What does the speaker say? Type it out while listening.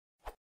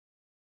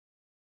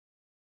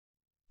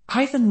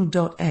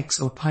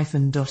pythonw.exe or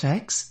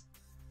python.exe?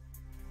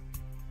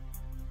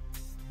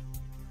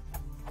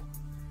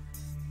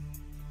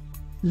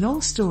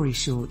 Long story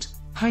short,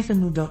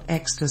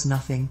 pythonw.exe does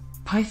nothing,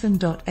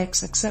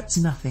 python.exe accepts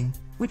nothing.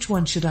 Which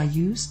one should I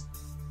use?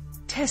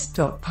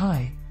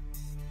 Test.py.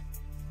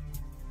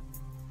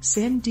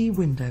 CMD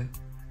window.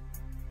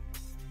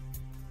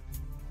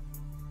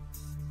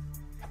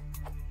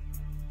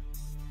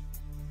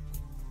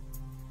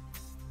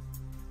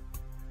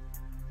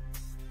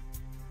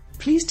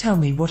 Please tell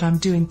me what I'm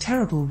doing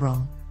terrible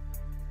wrong.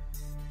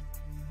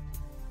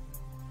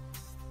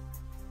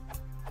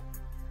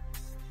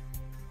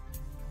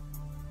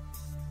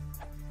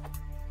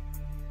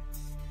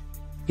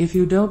 If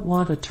you don't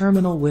want a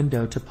terminal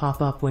window to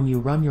pop up when you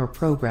run your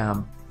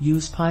program,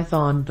 use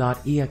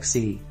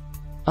python.exe.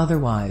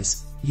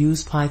 Otherwise,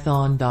 use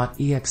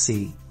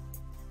python.exe.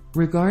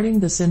 Regarding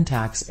the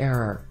syntax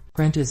error,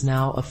 print is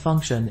now a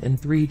function in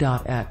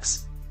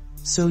 3.x.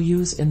 So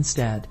use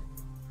instead.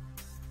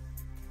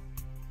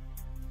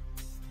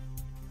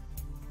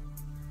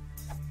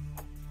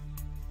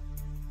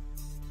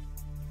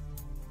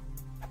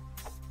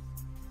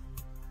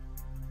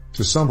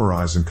 To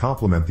summarize and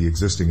complement the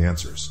existing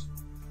answers.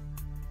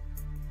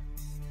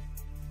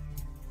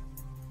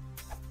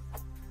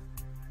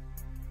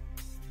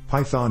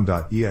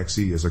 Python.exe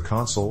is a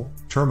console,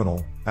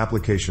 terminal,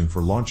 application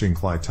for launching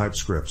CLI-type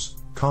scripts,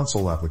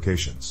 console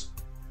applications.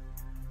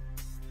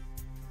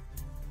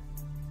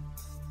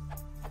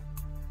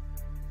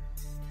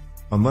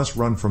 Unless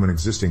run from an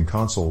existing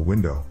console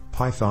window,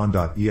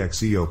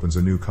 Python.exe opens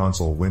a new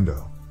console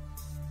window.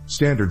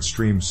 Standard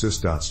stream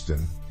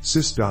sys.stin,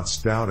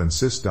 sys.stout and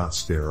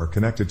sys.stare are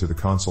connected to the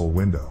console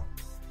window.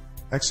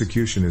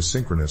 Execution is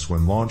synchronous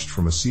when launched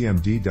from a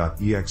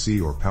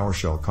cmd.exe or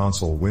PowerShell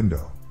console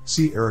window.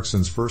 See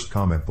Ericsson's first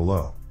comment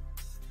below.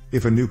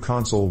 If a new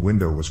console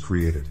window was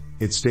created,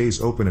 it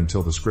stays open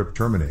until the script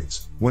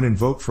terminates. When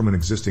invoked from an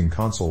existing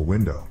console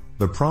window,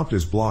 the prompt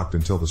is blocked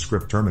until the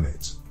script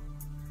terminates.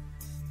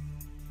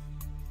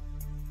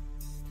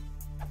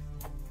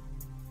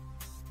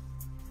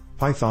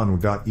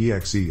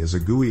 pythonw.exe is a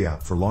GUI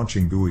app for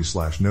launching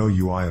GUI/no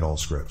UI at all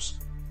scripts.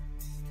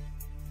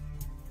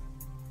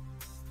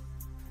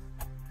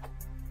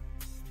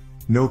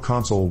 No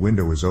console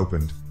window is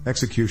opened,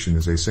 execution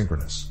is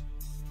asynchronous.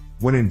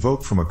 When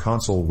invoked from a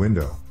console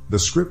window, the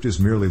script is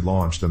merely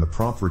launched and the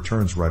prompt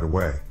returns right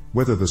away,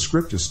 whether the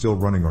script is still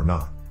running or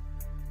not.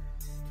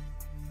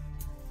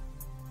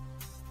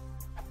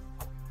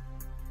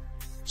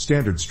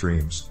 Standard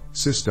streams,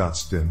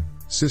 sys.stin,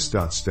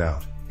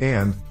 sys.stout,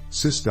 and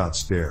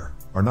sys.stare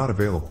are not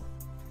available.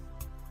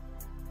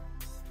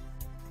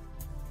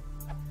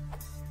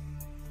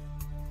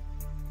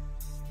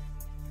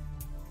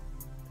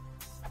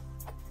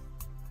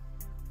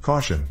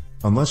 Caution: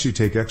 unless you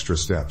take extra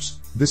steps,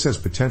 this has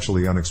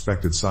potentially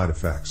unexpected side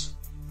effects.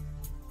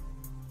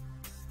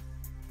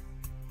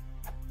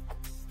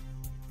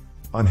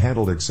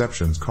 Unhandled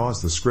exceptions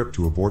cause the script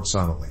to abort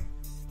silently.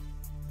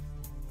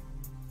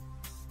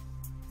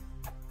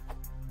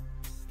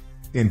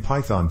 In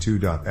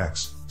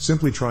Python.2.exe,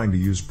 simply trying to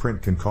use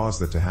print can cause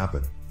that to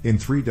happen. In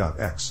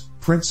 3.x,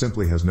 print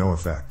simply has no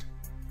effect.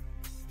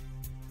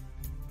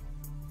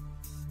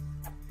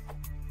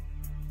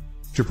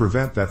 To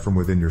prevent that from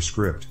within your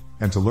script,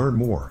 and to learn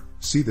more,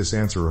 see this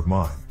answer of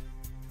mine.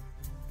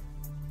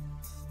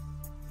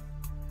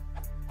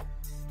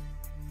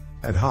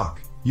 Ad hoc,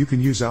 you can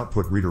use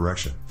output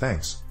redirection.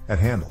 Thanks. At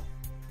handle.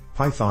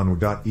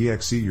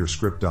 pythonw.exe your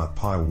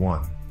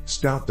script.py1,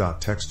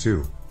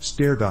 stout.text2,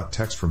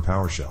 stare.text from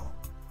PowerShell.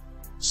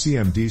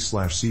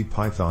 cmd/c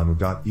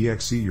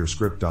pythonw.exe your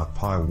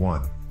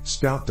script.py1,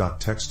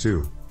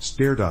 stout.text2,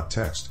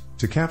 stare.text,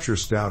 to capture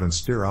stout and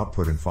stare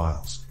output in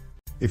files.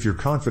 If you're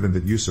confident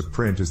that use of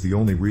print is the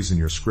only reason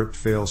your script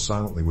fails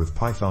silently with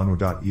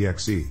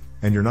pythonw.exe,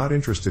 and you're not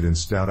interested in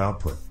stout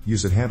output,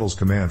 use at handles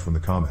command from the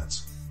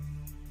comments.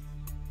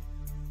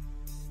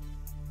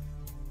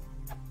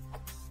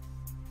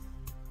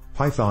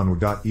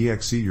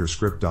 pythonw.exe your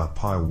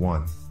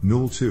script.py1,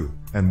 null2,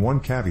 and one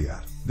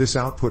caveat: this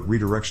output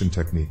redirection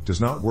technique does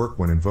not work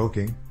when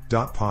invoking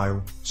 .py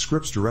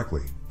scripts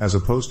directly, as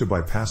opposed to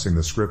by passing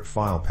the script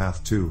file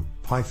path to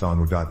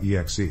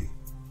pythonw.exe.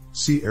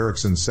 See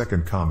Ericsson's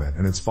second comment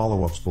and its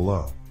follow-ups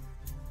below.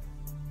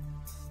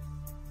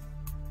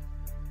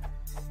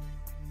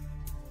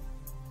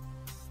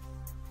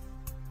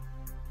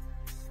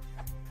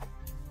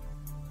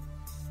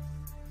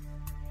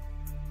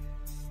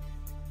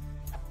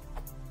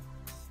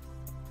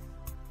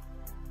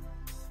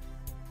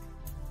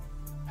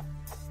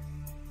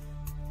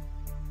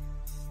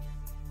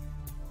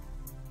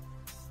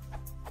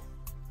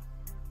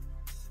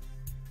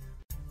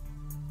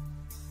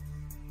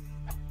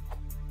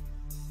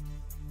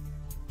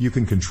 You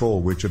can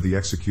control which of the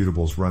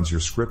executables runs your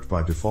script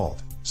by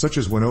default, such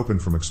as when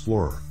opened from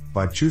Explorer,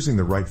 by choosing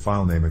the right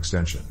file name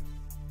extension.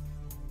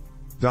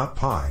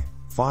 .py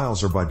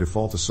files are by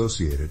default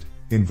associated,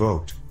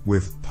 invoked,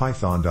 with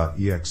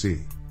python.exe.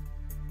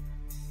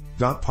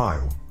 .py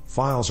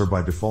files are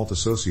by default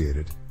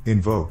associated,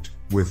 invoked,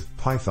 with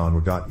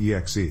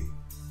pythonw.exe.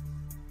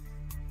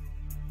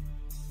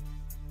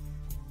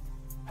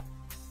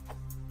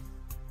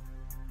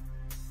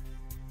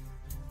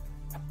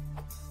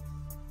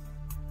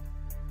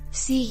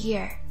 See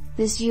here,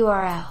 this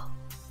URL.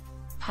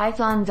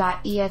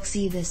 python.exe.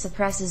 This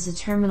suppresses a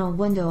terminal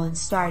window on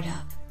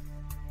startup.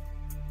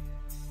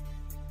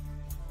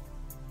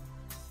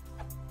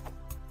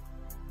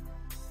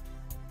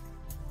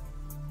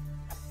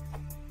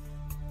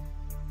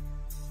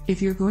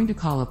 If you're going to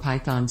call a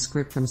Python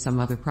script from some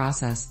other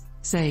process,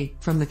 say,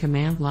 from the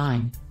command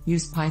line,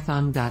 use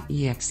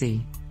python.exe.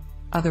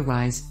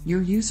 Otherwise,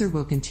 your user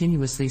will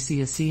continuously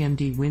see a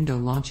CMD window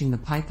launching the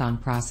Python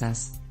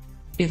process.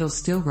 It'll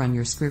still run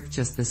your script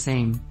just the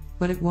same,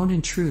 but it won't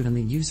intrude on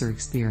the user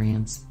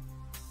experience.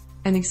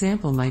 An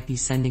example might be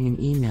sending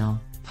an email.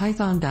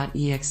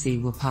 Python.exe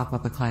will pop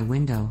up a CLI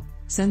window,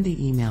 send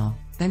the email,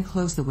 then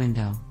close the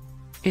window.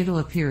 It'll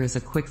appear as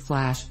a quick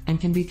flash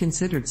and can be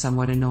considered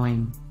somewhat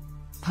annoying.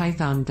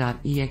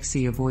 Python.exe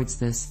avoids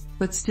this,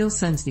 but still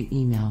sends the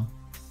email.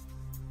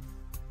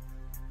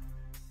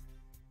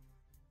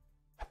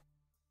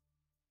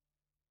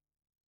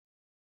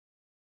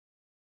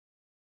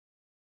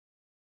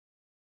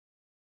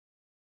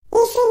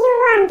 If you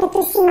want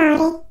to see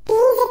more,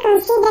 please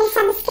consider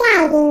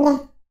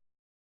subscribing.